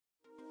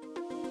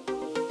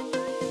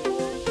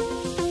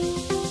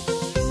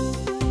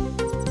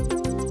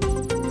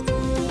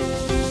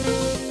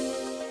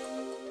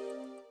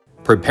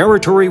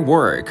Preparatory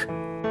work.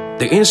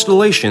 The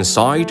installation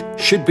site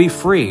should be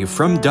free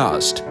from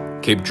dust,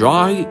 keep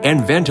dry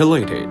and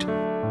ventilated.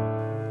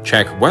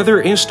 Check whether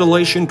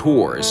installation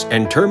tools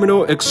and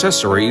terminal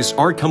accessories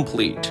are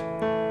complete.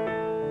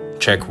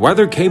 Check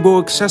whether cable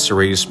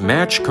accessories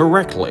match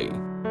correctly.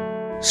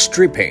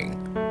 Stripping.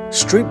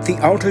 Strip the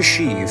outer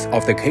sheath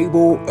of the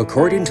cable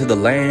according to the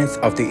length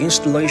of the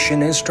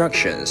installation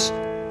instructions.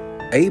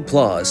 A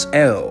plus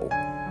L.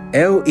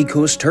 L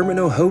equals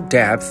terminal hole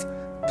depth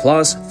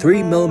plus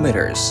 3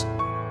 millimeters.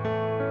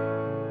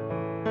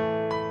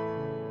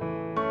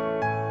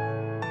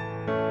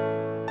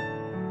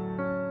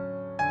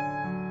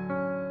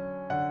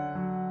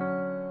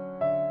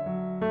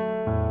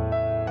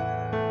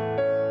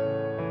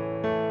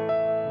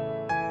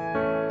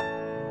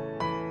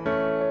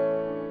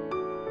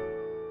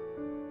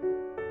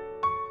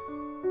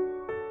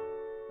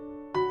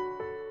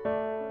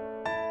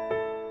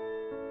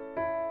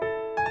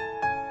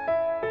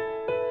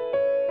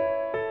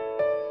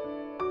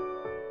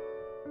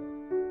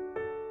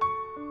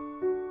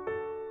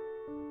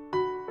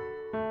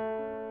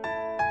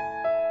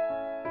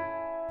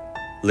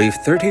 Leave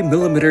 30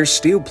 mm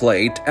steel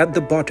plate at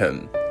the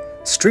bottom.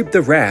 Strip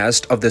the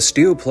rest of the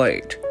steel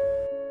plate.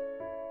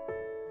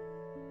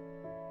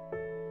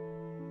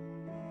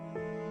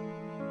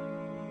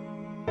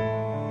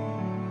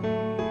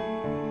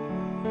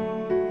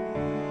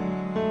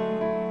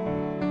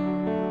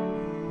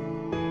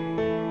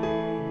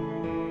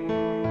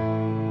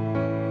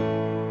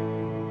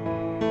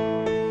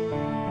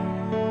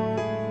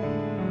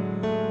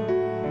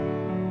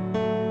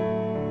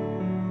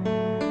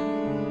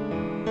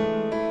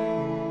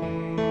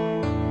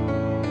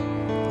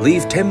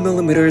 Leave 10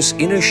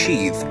 mm inner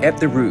sheath at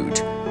the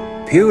root.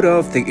 Peel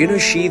off the inner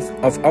sheath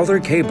of other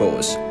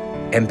cables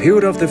and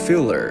peel off the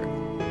filler.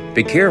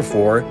 Be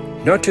careful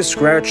not to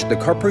scratch the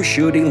copper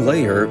shielding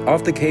layer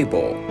of the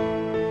cable.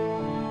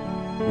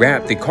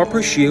 Wrap the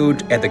copper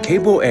shield at the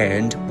cable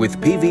end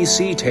with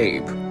PVC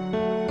tape.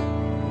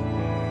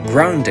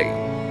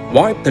 Grounding.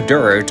 Wipe the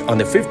dirt on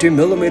the 50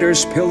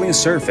 mm peeling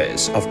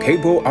surface of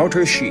cable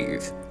outer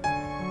sheath.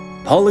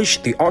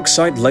 Polish the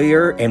oxide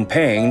layer and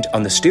paint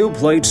on the steel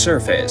plate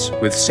surface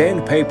with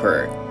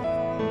sandpaper.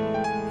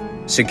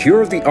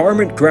 Secure the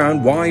armored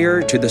ground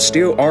wire to the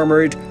steel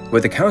armored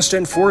with a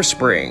constant force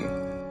spring.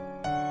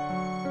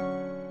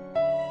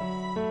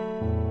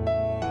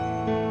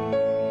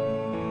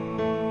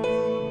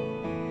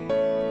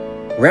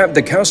 Wrap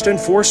the constant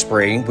force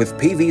spring with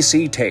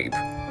PVC tape.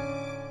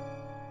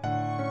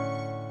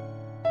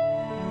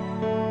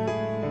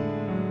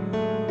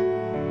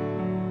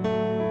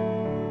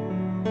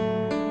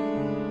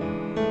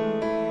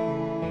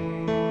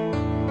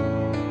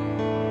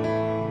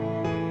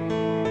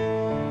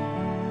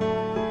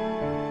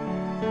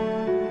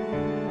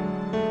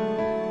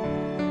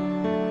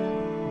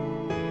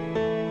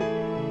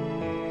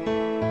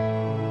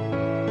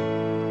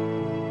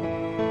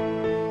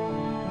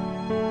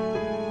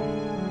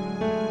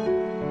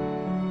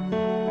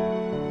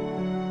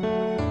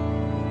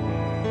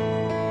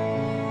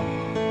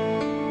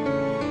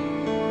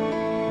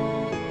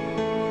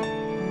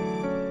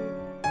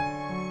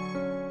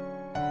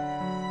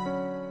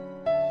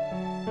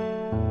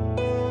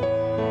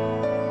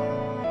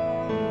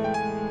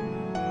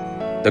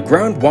 The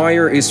ground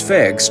wire is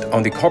fixed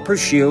on the copper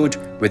shield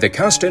with a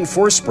constant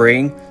force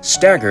spring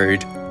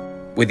staggered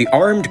with the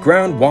armed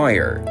ground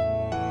wire.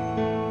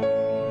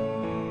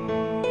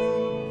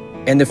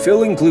 And the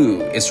filling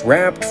glue is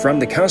wrapped from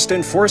the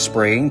constant force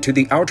spring to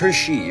the outer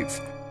sheath.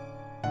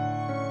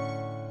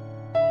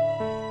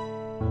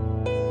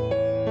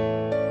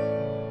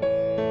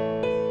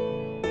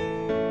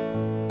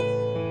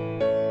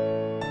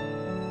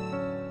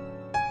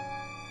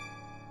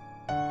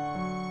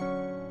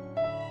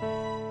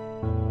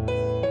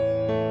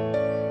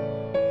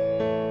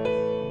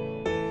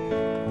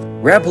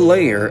 Wrap a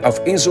layer of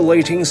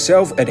insulating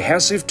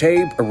self-adhesive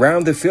tape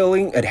around the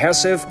filling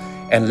adhesive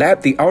and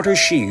lap the outer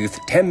sheath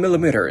 10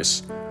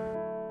 mm.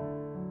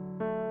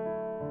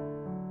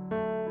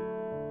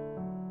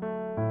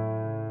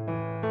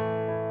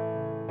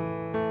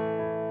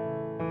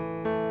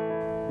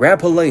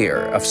 Wrap a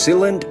layer of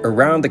sealant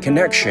around the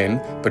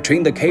connection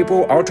between the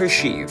cable outer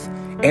sheath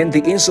and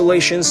the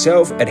insulation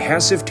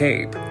self-adhesive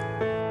tape.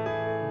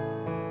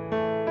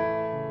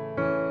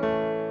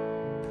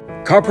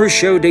 Copper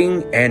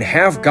shielding and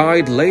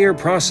half-guide layer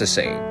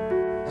processing.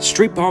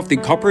 Strip off the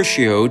copper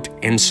shield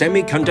and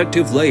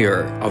semiconductive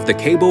layer of the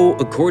cable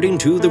according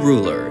to the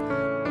ruler,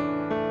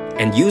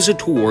 and use a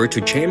tool to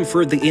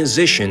chamfer the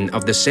incision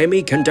of the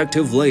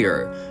semiconductive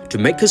layer to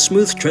make a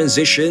smooth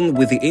transition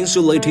with the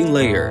insulating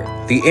layer.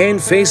 The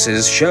end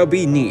faces shall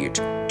be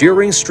neat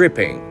during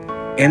stripping,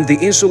 and the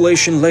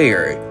insulation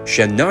layer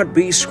shall not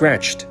be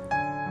scratched.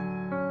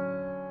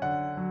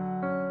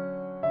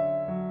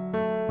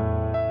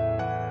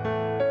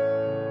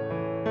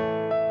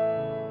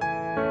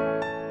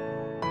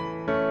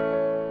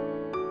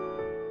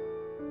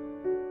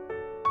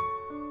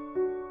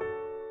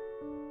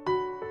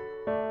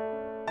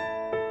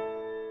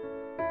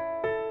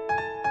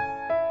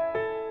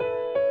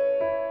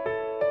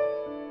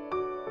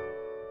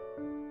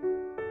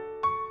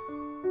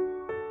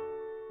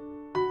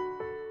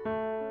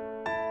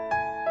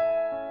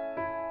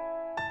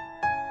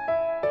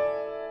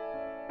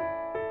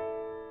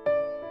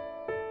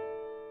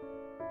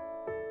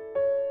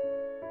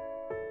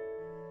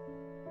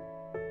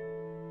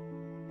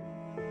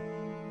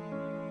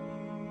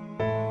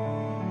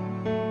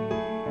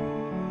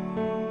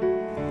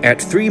 Add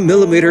 3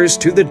 mm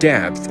to the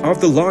depth of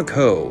the lock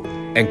hole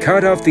and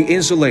cut off the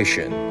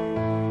insulation.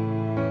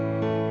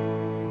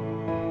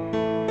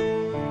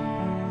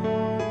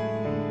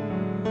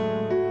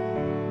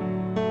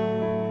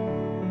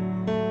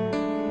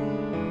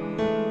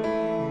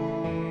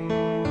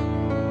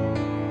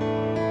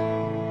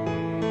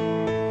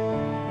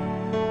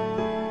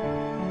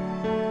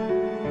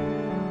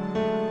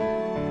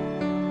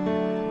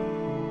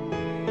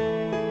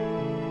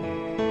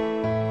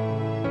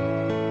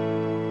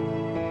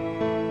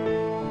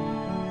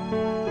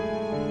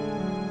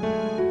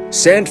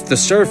 Sand the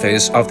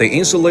surface of the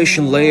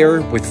insulation layer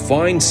with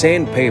fine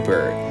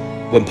sandpaper.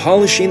 When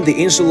polishing the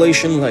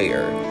insulation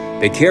layer,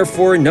 be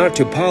careful not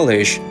to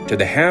polish to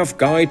the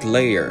half-guide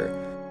layer.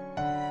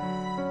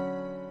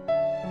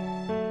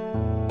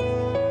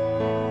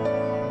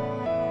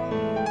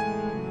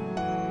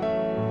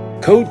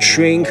 Coat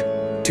shrink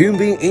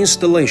tubing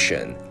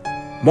installation.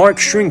 Mark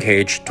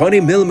shrinkage 20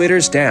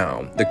 mm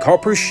down the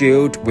copper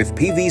shield with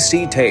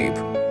PVC tape.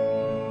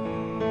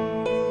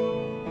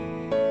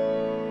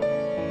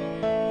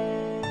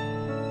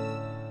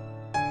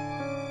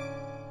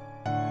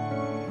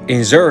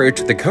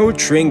 Insert the coat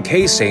shrink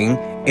casing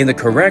in the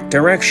correct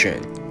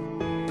direction.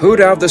 Put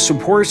out the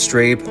support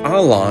strip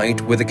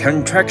outlined with a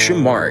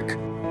contraction mark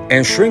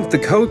and shrink the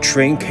coat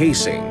shrink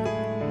casing.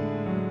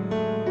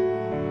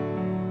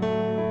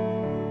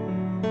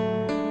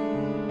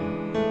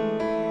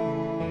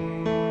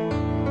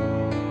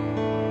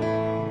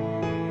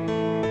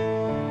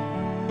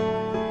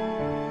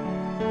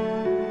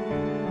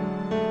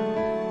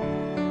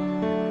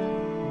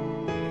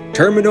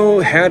 Terminal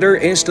header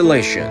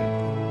installation.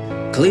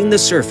 Clean the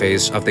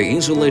surface of the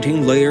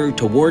insulating layer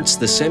towards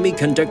the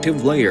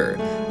semiconductive layer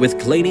with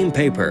cleaning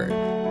paper.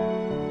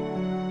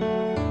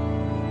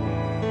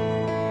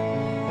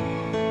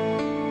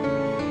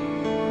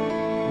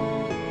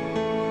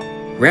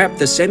 Wrap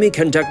the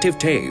semiconductive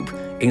tape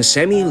in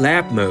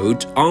semi-lap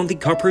mode on the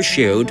copper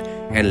shield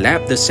and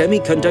lap the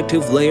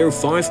semiconductive layer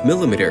 5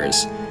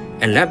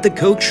 mm and lap the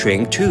coat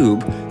shrink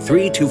tube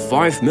 3 to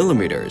 5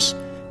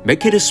 mm.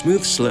 Make it a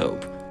smooth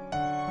slope.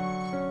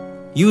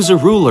 Use a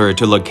ruler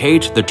to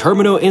locate the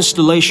terminal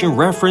installation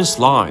reference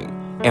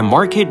line and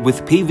mark it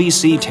with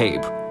PVC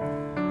tape.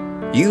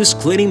 Use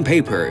cleaning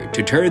paper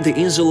to turn the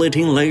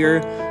insulating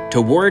layer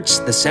towards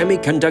the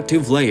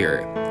semiconductive layer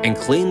and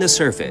clean the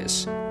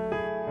surface.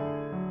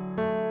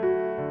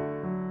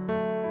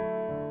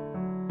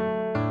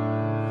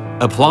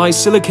 Apply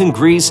silicone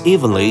grease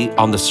evenly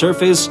on the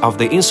surface of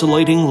the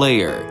insulating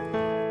layer.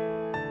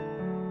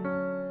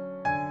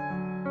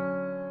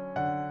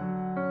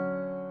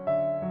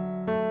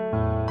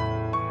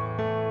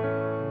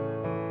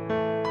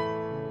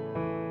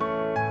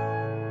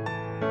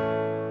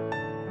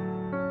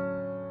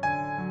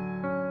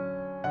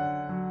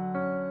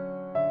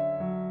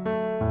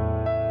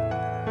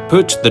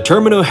 Put the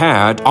terminal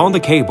head on the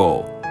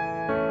cable.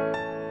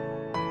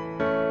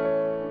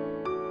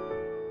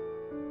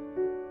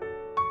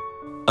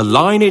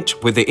 Align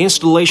it with the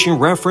installation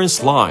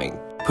reference line.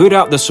 Put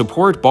out the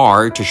support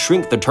bar to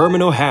shrink the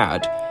terminal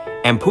head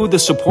and pull the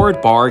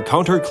support bar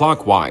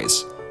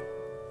counterclockwise.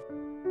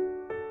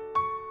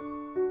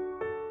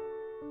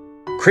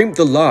 Crimp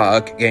the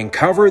lug and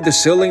cover the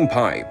sealing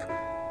pipe.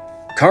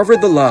 Cover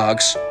the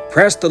lugs,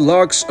 press the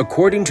lugs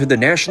according to the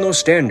national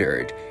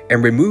standard,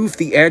 and remove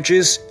the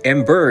edges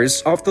and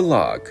burrs of the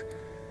lug.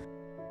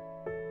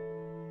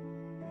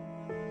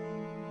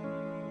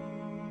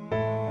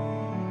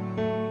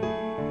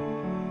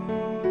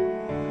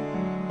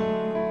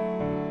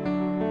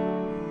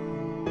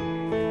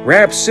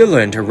 Wrap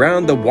sealant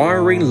around the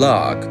wiring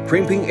lug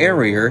crimping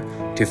area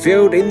to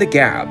fill in the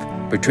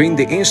gap between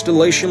the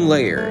installation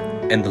layer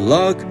and the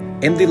lug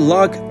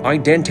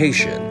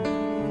indentation.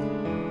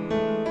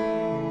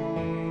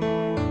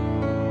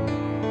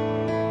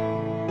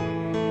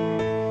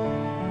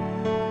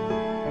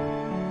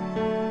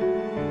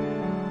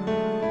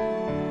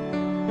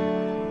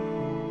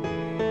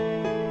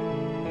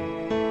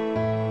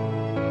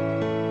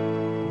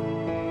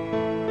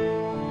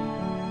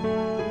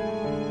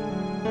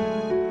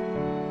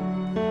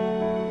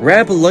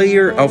 Wrap a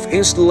layer of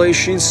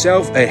installation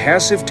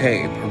self-adhesive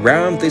tape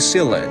around the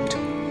sealant.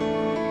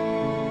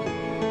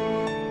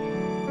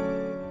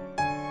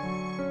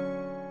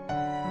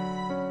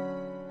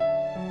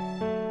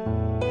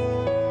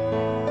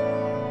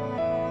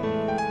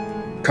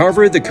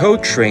 Cover the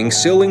coat shrink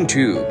sealing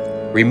tube.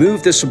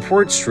 Remove the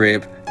support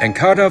strip and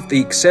cut off the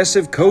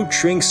excessive coat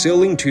shrink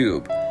sealing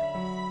tube.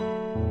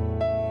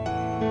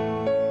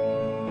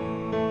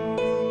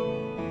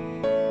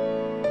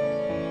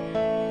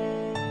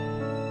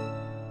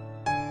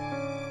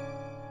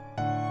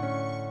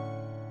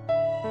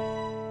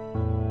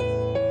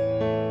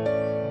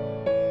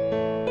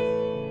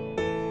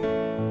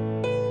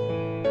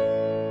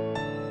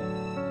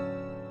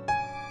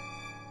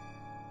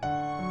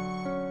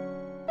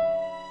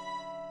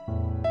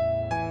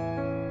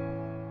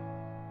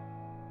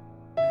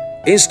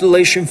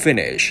 Installation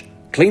finish.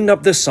 Clean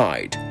up the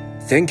site.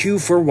 Thank you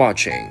for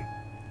watching.